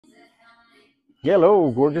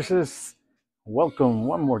Hello, gorgeouses. Welcome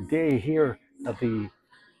one more day here at the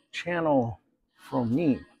channel from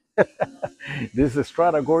me. This is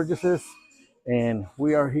Strata Gorgeouses, and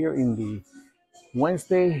we are here in the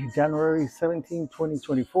Wednesday, January 17,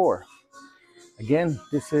 2024. Again,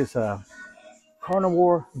 this is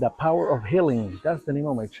Carnivore, the Power of Healing. That's the name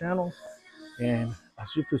of my channel. And as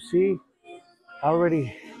you can see,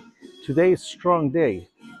 already today is strong day.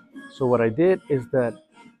 So what I did is that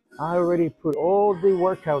I already put all the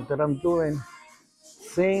workout that I'm doing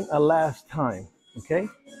same as last time, okay?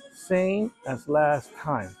 Same as last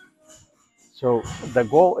time. So the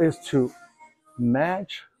goal is to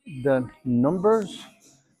match the numbers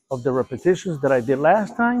of the repetitions that I did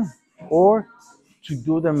last time or to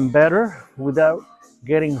do them better without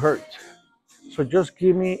getting hurt. So just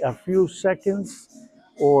give me a few seconds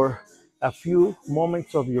or a few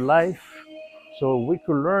moments of your life so we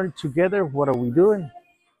could learn together what are we doing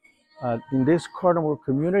in this carnivore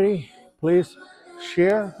community. Please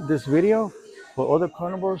share this video for other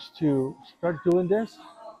carnivores to start doing this.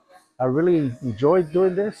 I really enjoy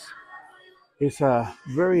doing this. It's a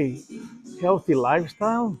very healthy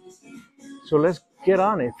lifestyle. So let's get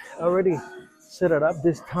on it. I already set it up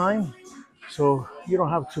this time. So you don't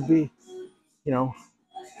have to be, you know,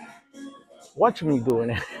 watching me doing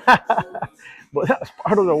it. But that's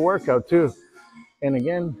part of the workout too. And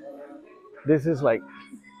again, this is like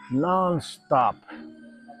non-stop.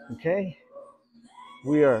 Okay?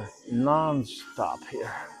 We are non-stop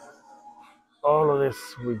here. All of this,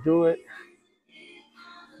 we do it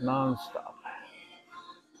non-stop.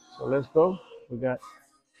 So let's go. We got,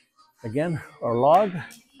 again, our log.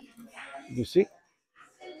 You see,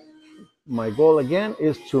 my goal again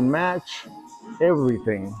is to match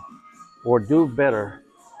everything or do better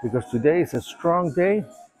because today is a strong day.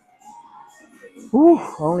 Whew,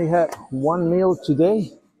 I only had one meal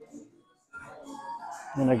today.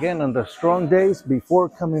 And again, on the strong days before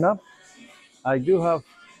coming up, I do have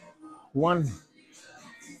one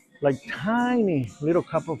like tiny little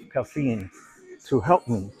cup of caffeine to help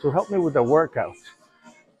me with the workout.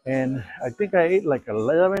 And I think I ate like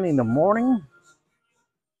 11 in the morning,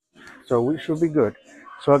 so we should be good.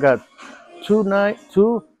 So I got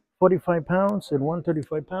two 45 pounds and one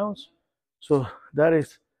 35 pounds. So that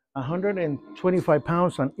is 125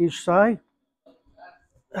 pounds on each side.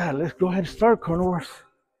 Let's go ahead and start, carnivores.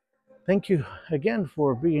 Thank you again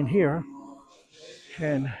for being here.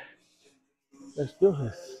 And let's do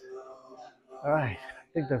this. All right,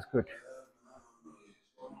 I think that's good.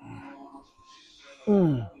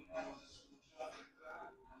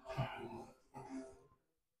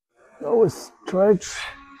 Always stretch.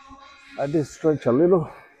 I did stretch a little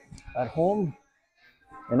at home,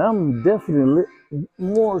 and I'm definitely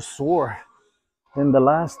more sore than the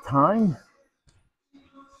last time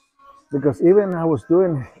because even I was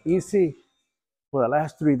doing easy for the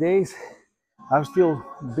last 3 days, I've still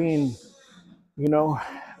been, you know,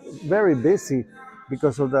 very busy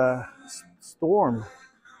because of the storm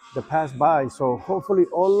that passed by. So hopefully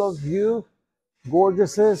all of you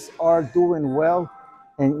gorgeouses are doing well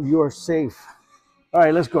and you're safe. All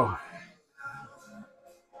right, let's go.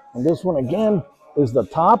 And this one again is the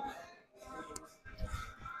top.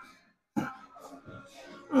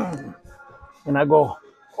 And I go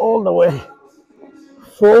all the way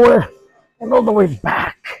forward and all the way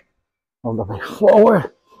back. All the way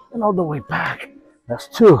forward and all the way back. That's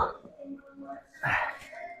 2,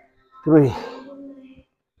 3,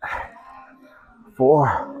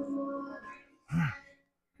 4,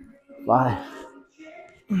 5,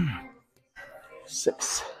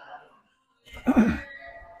 6,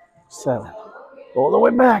 7. All the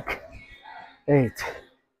way back. 8,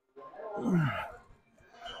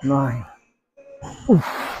 9,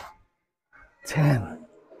 10.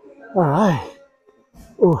 All right.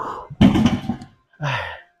 Ooh.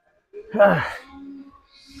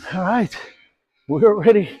 All right. We're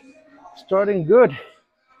already starting good.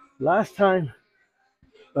 Last time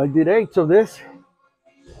I did 8 of this,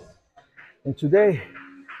 and today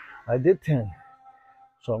I did 10.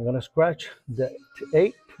 So I'm gonna scratch the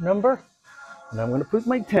 8 number, and I'm gonna put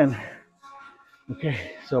my 10.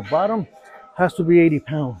 Okay, so bottom has to be 80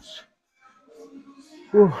 pounds.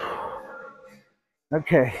 Whew.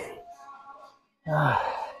 Okay. All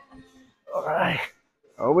right.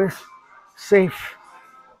 Always safe,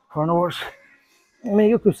 carnivores. I mean,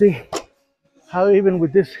 you could see how even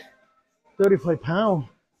with this 35 pound,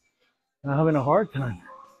 I'm having a hard time.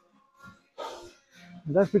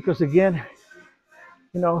 And that's because, again,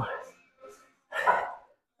 you know,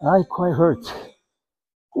 I quite hurt.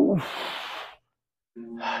 Oof.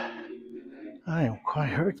 I am quite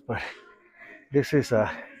hurt, but this is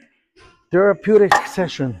therapeutic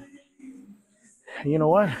session. You know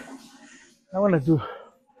what? I want to do.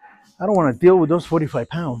 I don't want to deal with those 45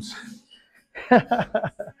 pounds.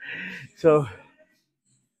 So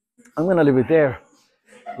I'm gonna leave it there.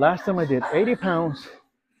 Last time I did 80 pounds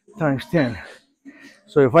times 10.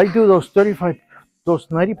 So if I do those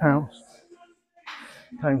 90 pounds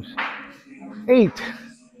times 8,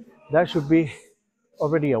 that should be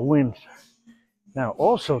already a win. Now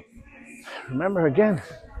also, remember again,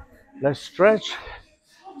 let's stretch.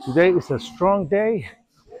 Today is a strong day,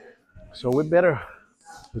 so we better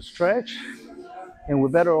stretch, and we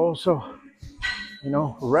better also,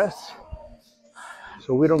 rest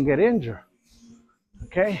so we don't get injured.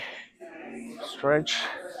 Okay, stretch.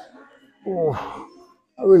 Oh,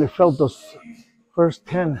 I really felt those first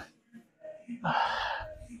 10.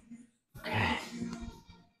 Okay.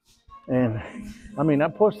 And I mean, I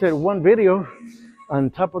posted one video on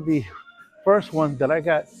top of the first one that I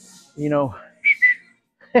got, you know,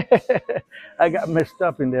 I got messed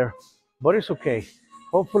up in there, but it's okay.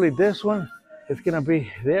 Hopefully this one is gonna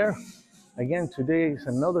be there. Again, today is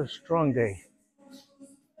another strong day.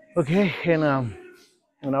 Okay, and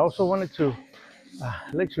I also wanted to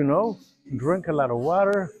let you know, drink a lot of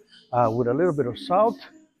water with a little bit of salt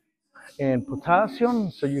and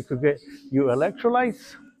potassium, so you could get your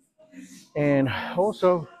electrolytes, and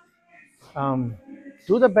also um,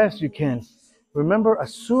 do the best you can. Remember,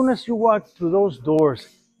 as soon as you walk through those doors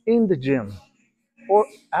in the gym or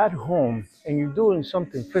at home and you're doing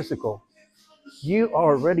something physical, you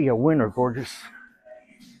are already a winner, gorgeous.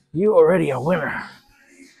 You already a winner.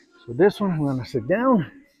 So this one, I'm gonna sit down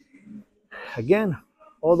again,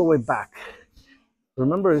 all the way back.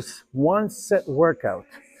 Remember, it's one set workout,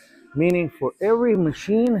 meaning for every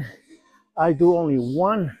machine, I do only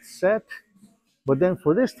one set. But then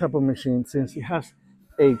for this type of machine, since it has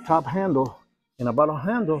a top handle and a bottom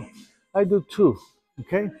handle, I do 2,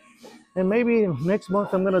 okay? And maybe next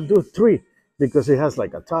month I'm gonna do 3 because it has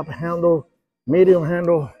like a top handle, medium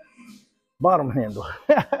handle, bottom handle.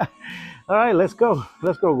 All right, let's go.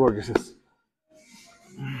 Let's go, gorgeouses.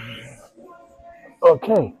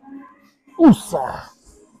 Okay. USA.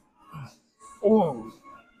 All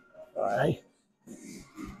right.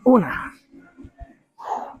 Una,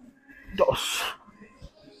 dos,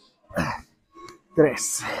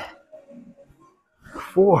 tres,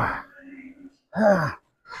 4,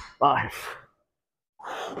 5,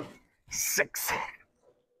 6,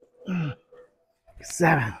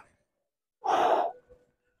 7,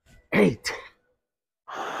 8,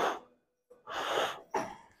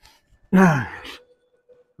 9.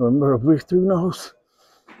 Remember, breathe through nose.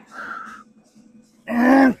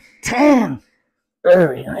 And 10.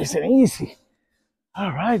 Very nice and easy.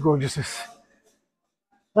 All right, gorgeouses.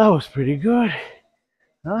 That was pretty good.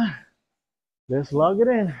 Huh? Let's log it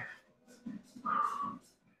in.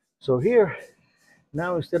 So here,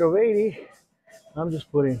 now instead of 80, I'm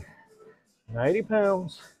just putting 90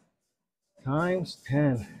 pounds times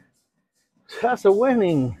 10. That's a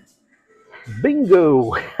winning.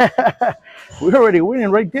 Bingo. We're already winning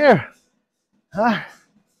right there. Huh?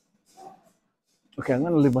 Okay, I'm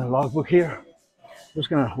gonna leave my logbook here. Just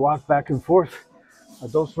gonna walk back and forth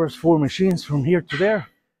at those first 4 machines from here to there.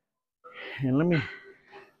 And let me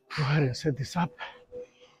go ahead and set this up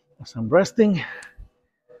as I'm resting.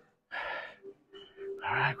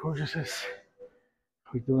 All right, gorgeouses.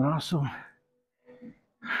 We're doing awesome.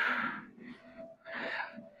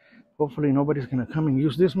 Hopefully nobody's gonna come and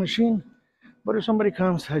use this machine. But if somebody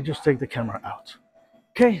comes, I just take the camera out.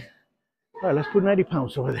 Okay? All right, let's put 90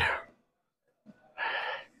 pounds over there.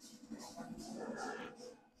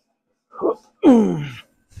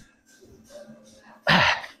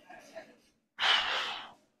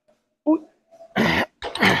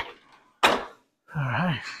 All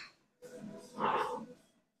right.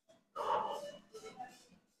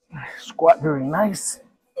 Squat very nice.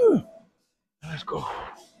 Let's go.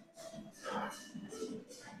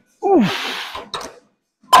 All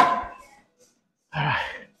right.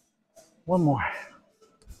 One more.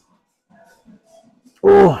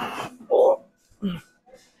 Oh.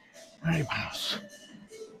 90 pounds.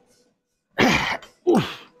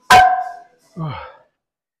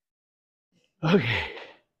 Okay.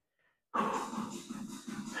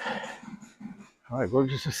 All right,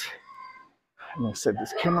 gorgeous. I'm gonna set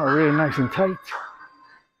this camera really nice and tight.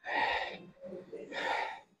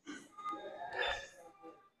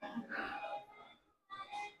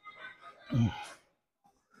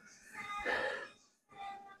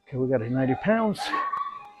 Okay, we got a 90 pounds.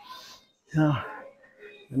 Now,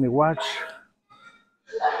 let me watch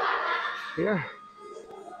here.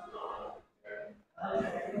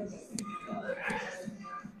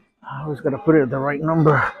 I always gotta put it at the right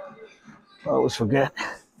number. I always forget.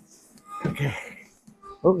 Okay.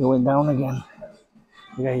 Oh, it went down again.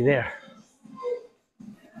 Okay, there.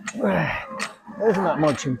 That's not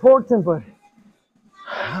much important, but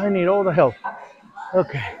I need all the help.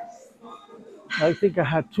 Okay. I think I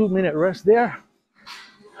had 2 minute rest there.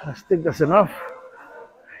 I think that's enough.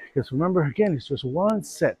 Because remember, again, it's just one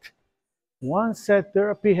set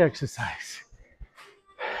therapy exercise.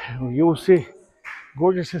 And you will see,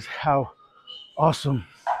 gorgeous, is how awesome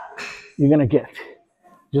you're gonna get.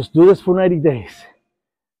 Just do this for 90 days.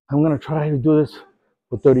 I'm gonna try to do this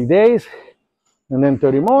for 30 days, and then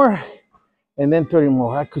 30 more, and then 30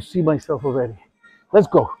 more. I could see myself already. Let's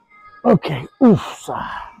go. Okay. Oof.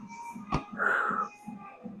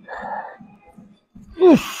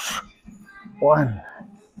 Oof. 1.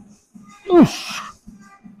 Oof.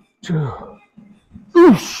 2.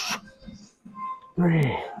 Oof.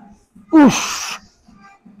 3. Oof.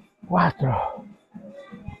 4.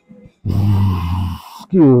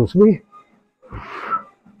 Excuse me.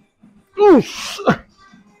 Oof.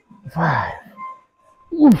 5.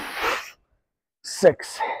 Oof.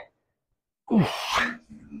 6. Oof.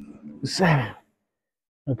 7.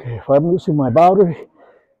 Okay, if I'm using my body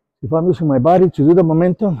to do the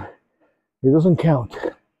momentum, it doesn't count.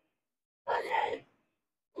 Okay.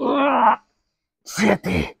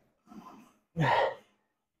 7.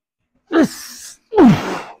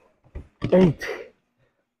 8.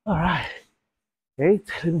 All right. 8.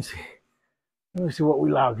 Let me see what we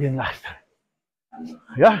logged in last time.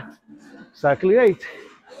 Yeah, exactly 8.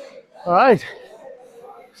 All right.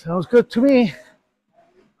 Sounds good to me.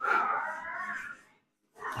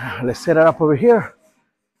 Let's set it up over here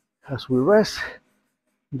as we rest.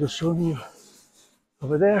 I'm just showing you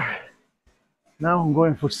over there. Now I'm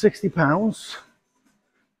going for 60 pounds.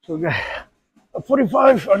 So we got a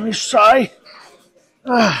 45 on each side.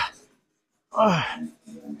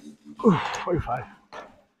 45.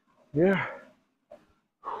 Here.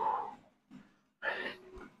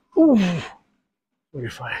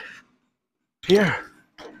 45. Here.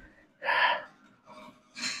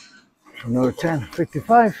 Another 10,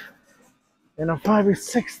 55. And a 5 is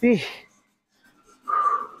 60.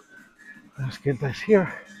 Let's get this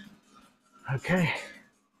here. Okay.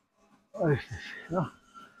 What is this? No.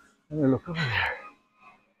 Let me look over there.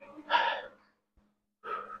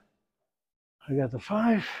 I got the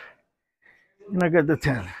 5 and I got the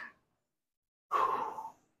 10.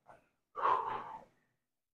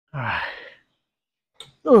 All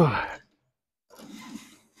right.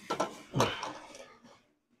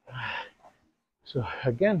 So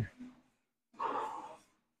again,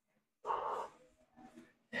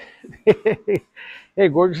 hey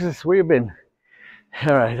gorgeous, where you been?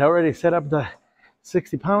 All right, I already set up the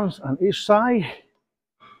 60 pounds on each side,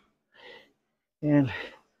 and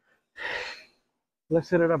let's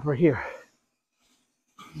set it up right here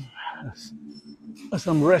as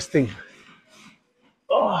I'm resting.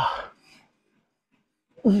 Oh.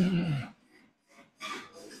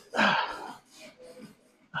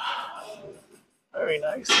 Very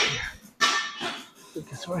nice. I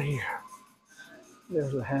think it's right here.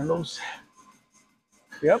 There's the handles.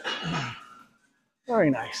 Yep.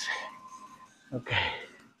 Very nice. Okay.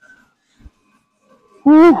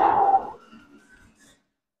 Woo. Well,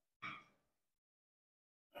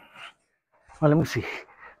 let me see.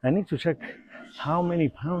 I need to check how many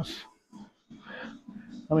pounds.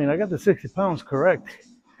 I mean, I got the 60 pounds correct.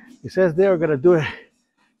 It says they're gonna do it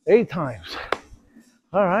 8 times.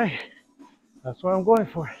 All right. That's what I'm going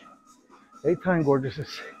for. 8 times,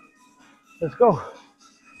 gorgeouses. Let's go.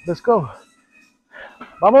 Let's go.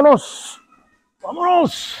 Vámonos.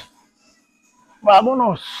 Vámonos.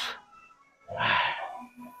 Vámonos.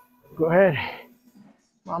 Go ahead.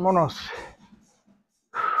 Vámonos.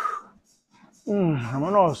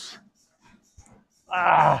 Vámonos.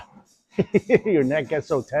 Ah. Your neck gets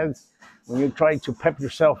so tense when you're trying to pep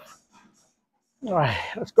yourself. All right.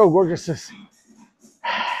 Let's go, gorgeouses.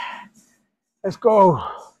 Let's go.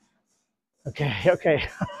 Okay, okay.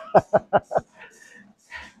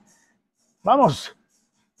 Vamos.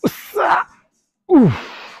 1,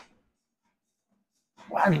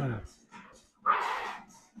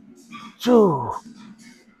 2,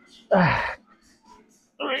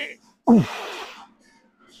 3,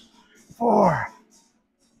 4,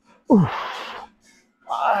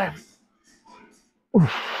 5,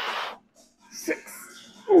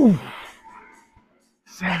 6,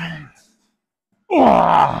 7,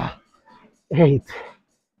 8.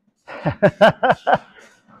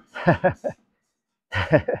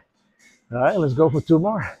 All right, let's go for 2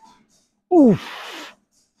 more.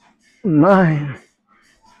 9.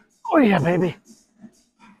 Oh yeah, baby.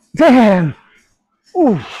 10.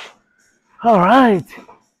 Oof. All right.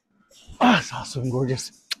 That's awesome,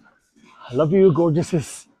 gorgeous. I love you,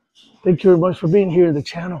 gorgeouses. Thank you very much for being here in the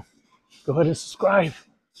channel. Go ahead and subscribe.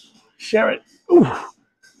 Share it. Ooh.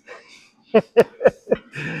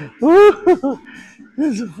 Ooh.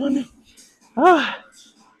 This is funny. Ah.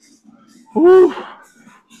 Ooh.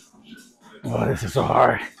 Oh, this is so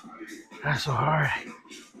hard. That's so hard.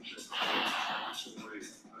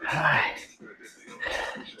 Hi.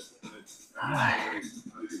 Hi.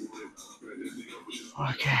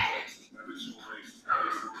 Okay.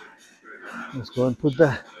 Let's go and put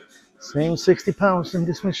the same 60 pounds in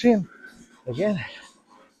this machine. Again,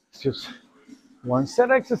 it's just one set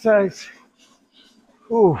exercise.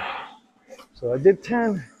 Ooh. So I did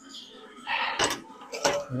 10.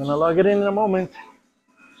 I'm gonna log it in a moment.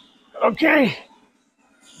 Okay.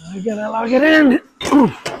 I'm gonna log it in.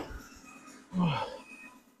 Ooh.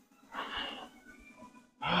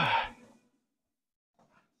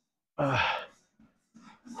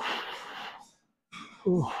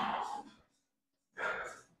 Ooh.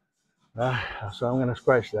 So I'm gonna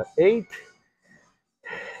scratch that 8.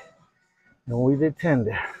 And we did 10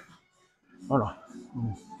 there. Oh no.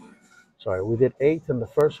 Sorry, we did 8 on the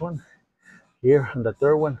first one. Here on the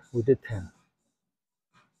third one, we did 10.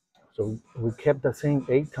 So we kept the same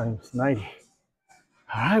 8 times 90.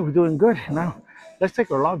 All right, we're doing good. Now, let's take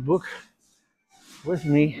our logbook with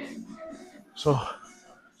me so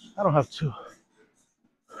I don't have to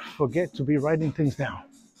forget to be writing things down.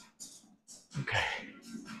 Okay.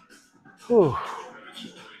 Whew.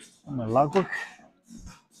 On my logbook.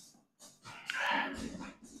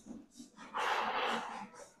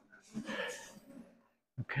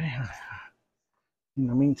 Okay. In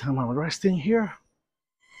the meantime, I'm resting here.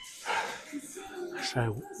 So I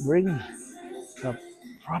bring the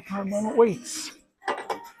proper amount of weights.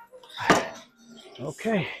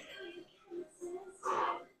 Okay.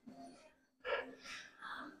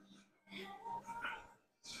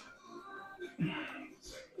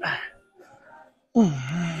 All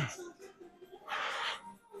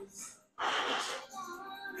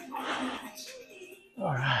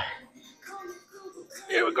right.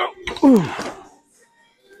 Here we go. Ooh.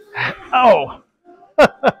 Oh.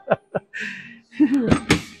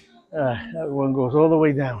 That one goes all the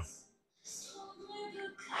way down.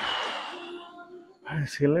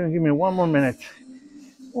 Let's see, let me give me one more minute.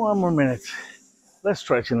 One more minute. Let's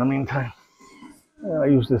stretch in the meantime. I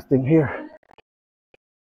use this thing here.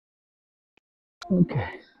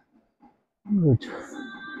 Okay. Good.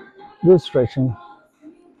 Good stretching.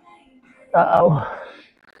 Uh-oh.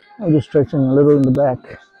 I'm just stretching a little in the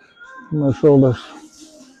back. My shoulders.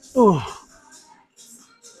 Ooh.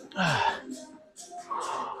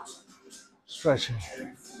 Stretching.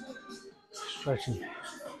 Stretching.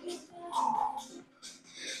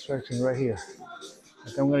 Stretching right here.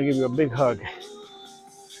 Like I'm gonna give you a big hug.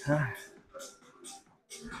 Huh?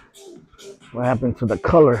 What happened to the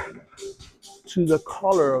color? To the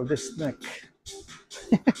color of this neck.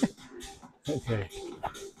 Okay.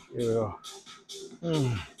 Here we go.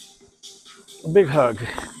 A big hug.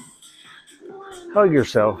 Hug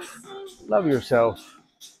yourself. Love yourself.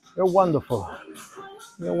 You're wonderful.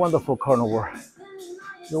 You're wonderful, carnivore.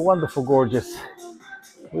 You're wonderful, gorgeous.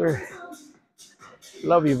 We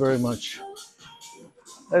love you very much.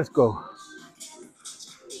 Let's go.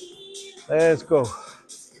 Let's go.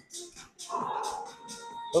 Oh,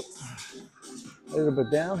 a little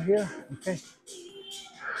bit down here. Okay.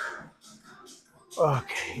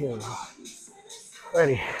 Okay, here we go.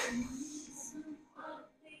 Ready.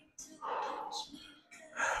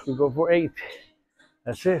 We go for 8.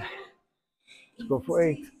 That's it. Let's go for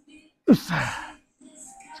 8. Let's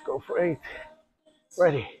go for 8.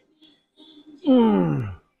 Ready.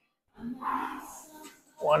 1.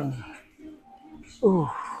 Ooh.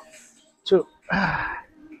 2.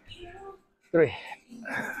 3.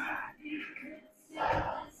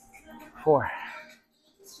 4.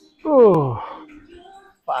 Ooh.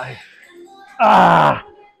 5. Ah.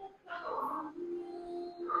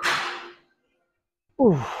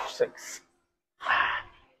 Ooh. 6.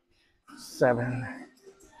 7.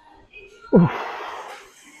 Ooh.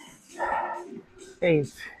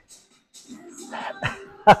 8.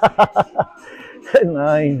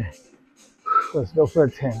 9. Let's go for a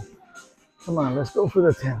 10. Come on, let's go for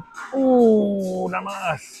the 10. Ooh, nada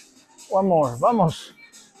más. One more, vamos.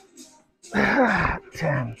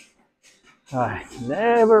 10. All right,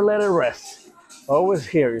 never let it rest. Always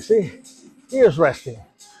here, you see? Here's resting.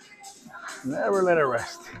 Never let it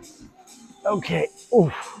rest. Okay,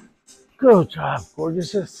 oof. Good job,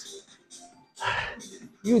 gorgeouses.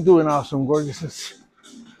 You doing awesome, gorgeouses.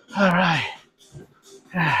 All right.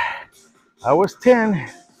 I was 10.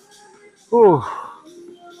 Ooh,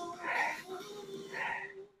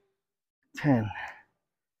 10.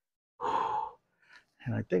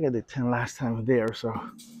 And I think I did 10 last time there, so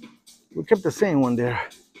we kept the same one there.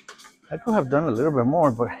 I could have done a little bit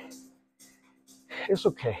more, but it's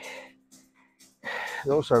okay.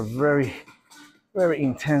 Those are very, very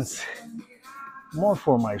intense. More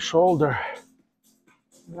for my shoulder.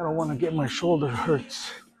 I don't want to get my shoulder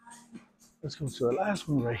hurts. Let's go to the last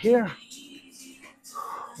one right here.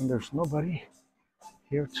 And there's nobody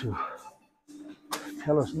here to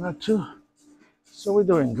tell us not to. So we're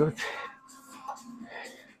doing good.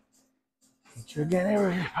 Thank you again,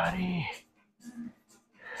 everybody.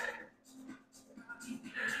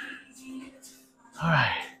 All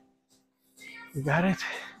right. We got it.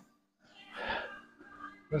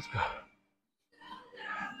 Let's go.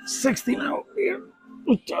 60 now here.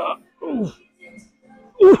 Ooh.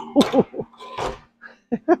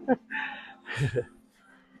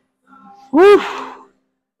 Woo.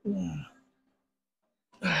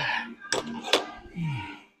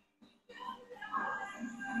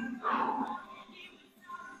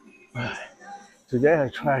 Today I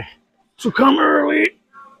try to come early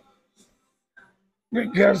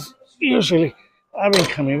because usually I've been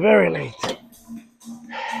coming very late.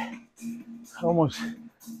 Almost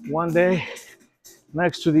one day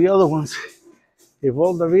next to the other ones. If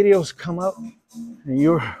all the videos come out and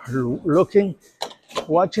you're looking,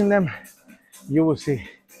 watching them, you will see.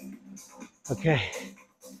 Okay,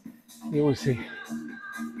 you will see.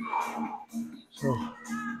 So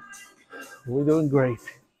we're doing great.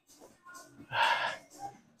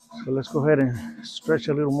 So let's go ahead and stretch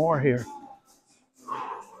a little more here,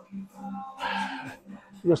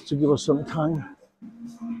 just to give us some time.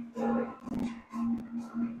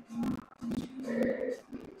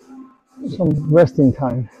 Some resting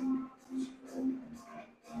time.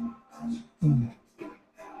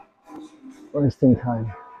 Resting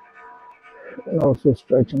time. And also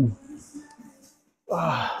stretching.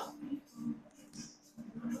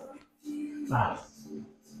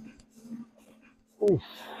 Oof.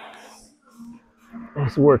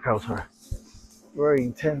 These workouts are very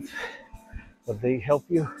intense, but they help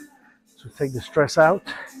you to take the stress out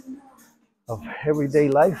of everyday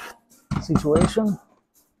life situation.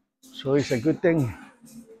 So it's a good thing.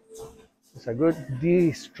 It's a good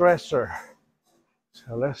de-stressor.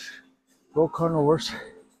 So let's go, carnivores.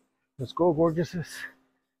 Let's go, gorgeouses.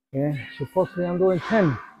 And supposedly I'm doing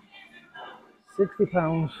 10. 60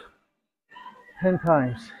 pounds, 10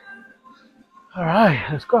 times. All right,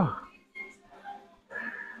 let's go.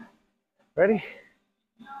 Ready?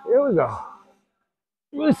 Here we go.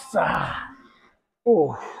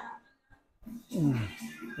 Oh.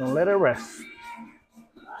 Don't let it rest.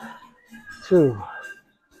 2,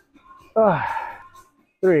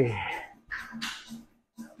 3,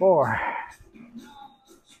 4,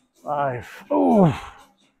 5,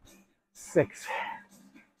 6,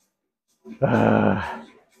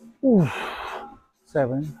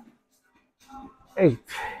 7, 8,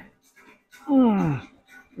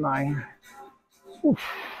 9,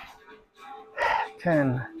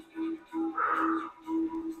 10.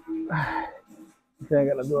 Okay, I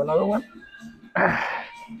gotta do another one.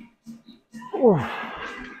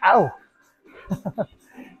 Ow!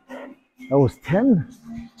 That was 10.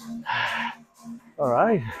 All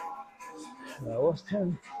right, that was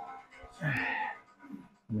 10. I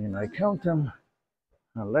mean, I count them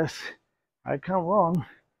unless I count wrong,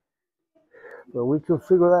 but we could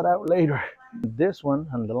figure that out later. This one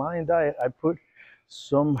on the Lion Diet, I put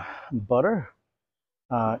some butter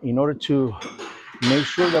in order to make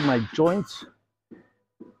sure that my joints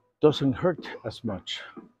doesn't hurt as much.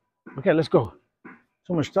 Okay, let's go.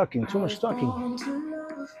 Too much talking, too much talking.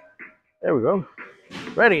 There we go.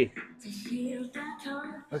 Ready?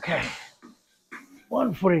 Okay.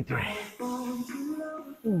 143.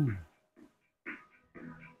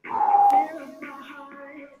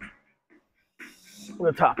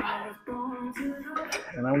 The top.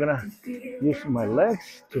 And I'm gonna use my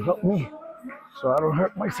legs to help me so I don't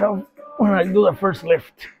hurt myself when I do the first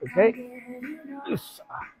lift. Okay?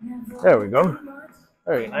 There we go.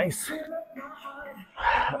 Very nice.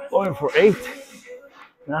 Going for 8.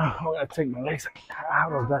 Now I'm gonna take my legs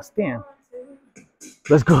out of that stand.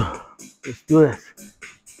 Let's go. Let's do this.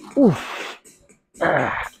 Oof. 2,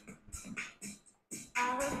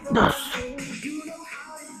 3,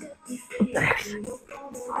 4,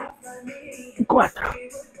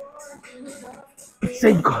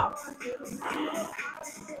 5.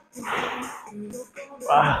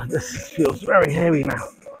 Wow, this feels very heavy now.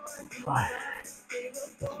 5,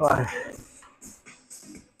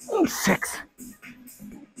 6,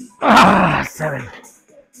 7.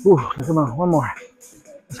 Ooh, come on, one more.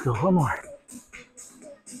 Let's go, one more.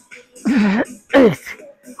 8.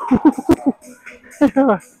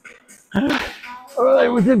 All right,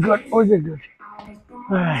 we did good. We did good.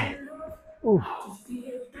 All right. Ooh.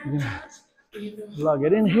 Log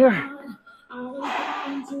it in here.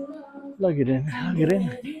 Plug it in. Plug it in.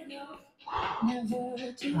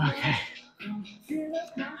 Okay.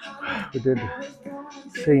 We did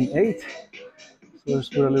the same 8. So let's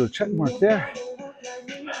put a little check mark there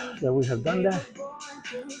that we have done that.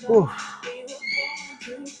 Ooh.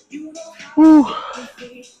 Ooh.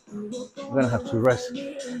 I'm gonna have to rest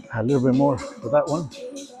a little bit more for that one.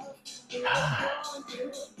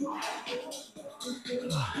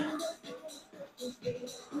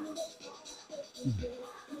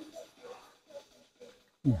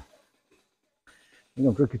 I'm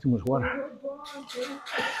not drinking too much water.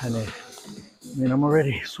 And I mean, I'm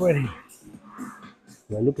already sweating.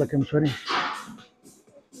 Do I look like I'm sweating?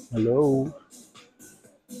 Hello?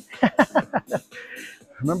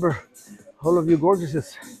 Remember, all of you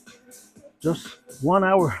gorgeouses, just 1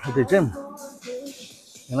 hour at the gym.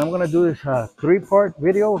 And I'm gonna do this 3-part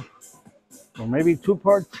video, or maybe 2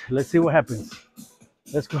 parts. Let's see what happens.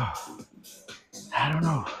 Let's go. I don't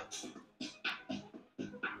know.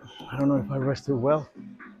 I don't know if I rested well.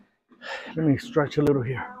 Let me stretch a little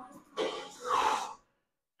here.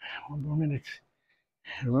 1 more minute.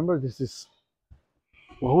 Remember, this is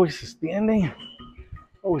always standing,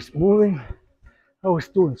 always moving, always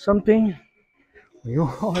doing something. When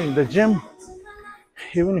you're in the gym,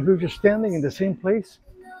 even if you're just standing in the same place,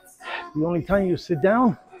 the only time you sit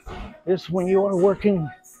down is when you are working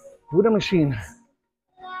with a machine.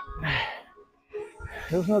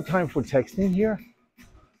 There's no time for texting here.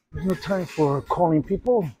 There's no time for calling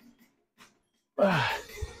people.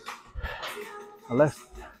 Unless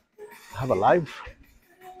I have a live.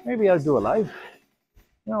 Maybe I'll do a live.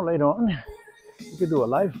 You know, later on, we could do a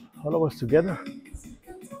live, all of us together.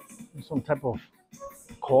 Some type of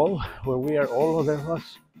call where we are all of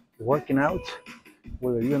us working out,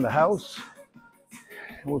 whether you're in the house,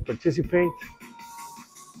 we'll participate.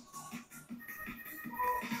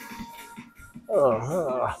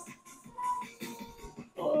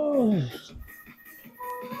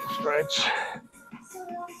 Stretch.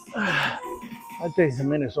 I think the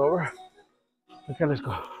minute's over. Okay, let's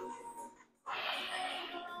go.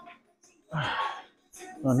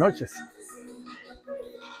 Buenas noches.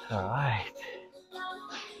 All right.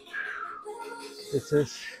 This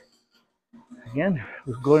is, again,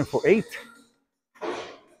 we're going for 8.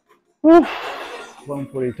 Woo.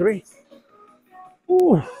 143.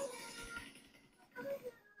 Woo.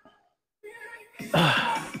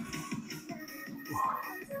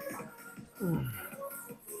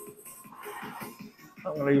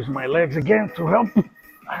 I'm gonna use my legs again to help.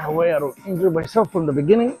 That way I don't injure myself from the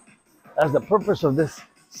beginning. That's the purpose of this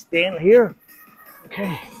stand here.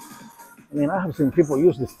 Okay. I mean, I have seen people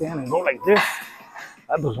use the stand and go like this.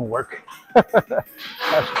 That doesn't work.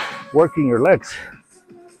 That's working your legs.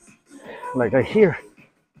 Like I hear,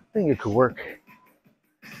 I think it could work.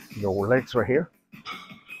 Your legs right here.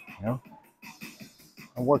 You know,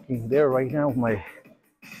 I'm working there right now with my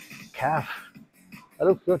calf. That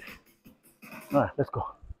looks good. All right, let's go.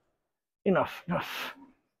 Enough, enough.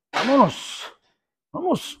 Vámonos.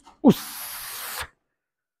 Vamos.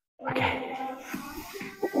 Okay.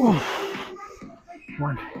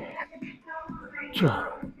 1, 2,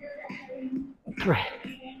 3,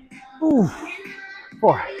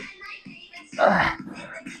 4,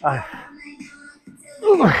 5.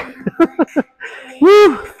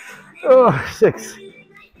 Oh, 6.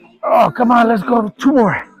 Oh, come on, let's go. 2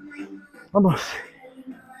 more. Vamos.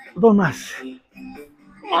 2 más.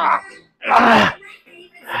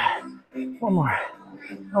 1 more.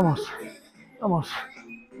 Vamos. Vamos.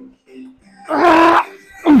 All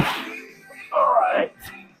right.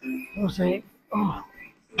 We'll say,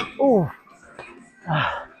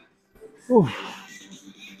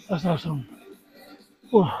 that's awesome.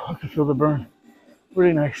 I can feel the burn.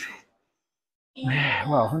 Really nice.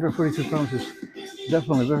 Wow, 142 pounds is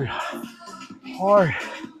definitely very hard.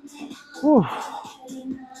 All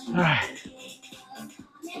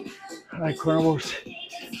right, carnivores.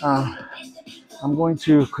 I'm going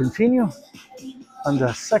to continue on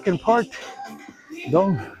the second part.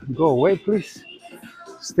 Don't go away, please.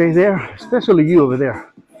 Stay there, especially you over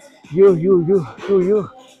there. You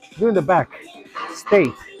in the back.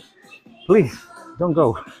 Stay. Please, don't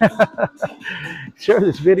go. Share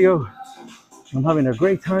this video. I'm having a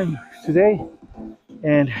great time today.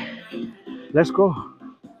 And let's go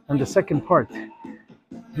on the second part.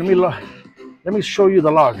 Let me show you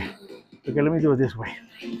the log. Okay, let me do it this way.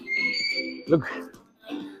 Look,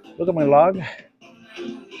 look at my log.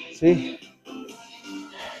 See,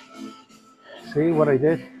 see what I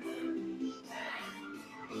did?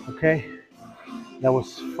 Okay, that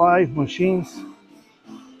was 5 machines.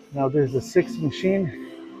 Now there's the 6th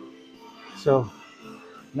machine. So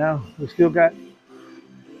now we still got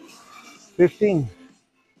 15,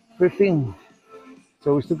 15.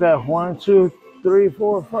 So we still got 1, 2, 3,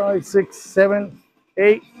 4, 5, 6, 7,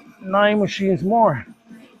 8, 9 machines more.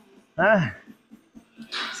 Huh?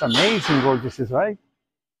 It's amazing, gorgeouses, right?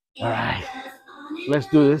 All right, let's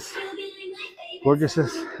do this.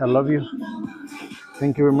 Gorgeouses, I love you.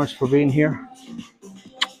 Thank you very much for being here.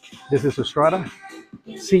 This is Estrada.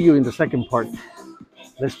 See you in the second part.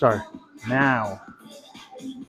 Let's start now.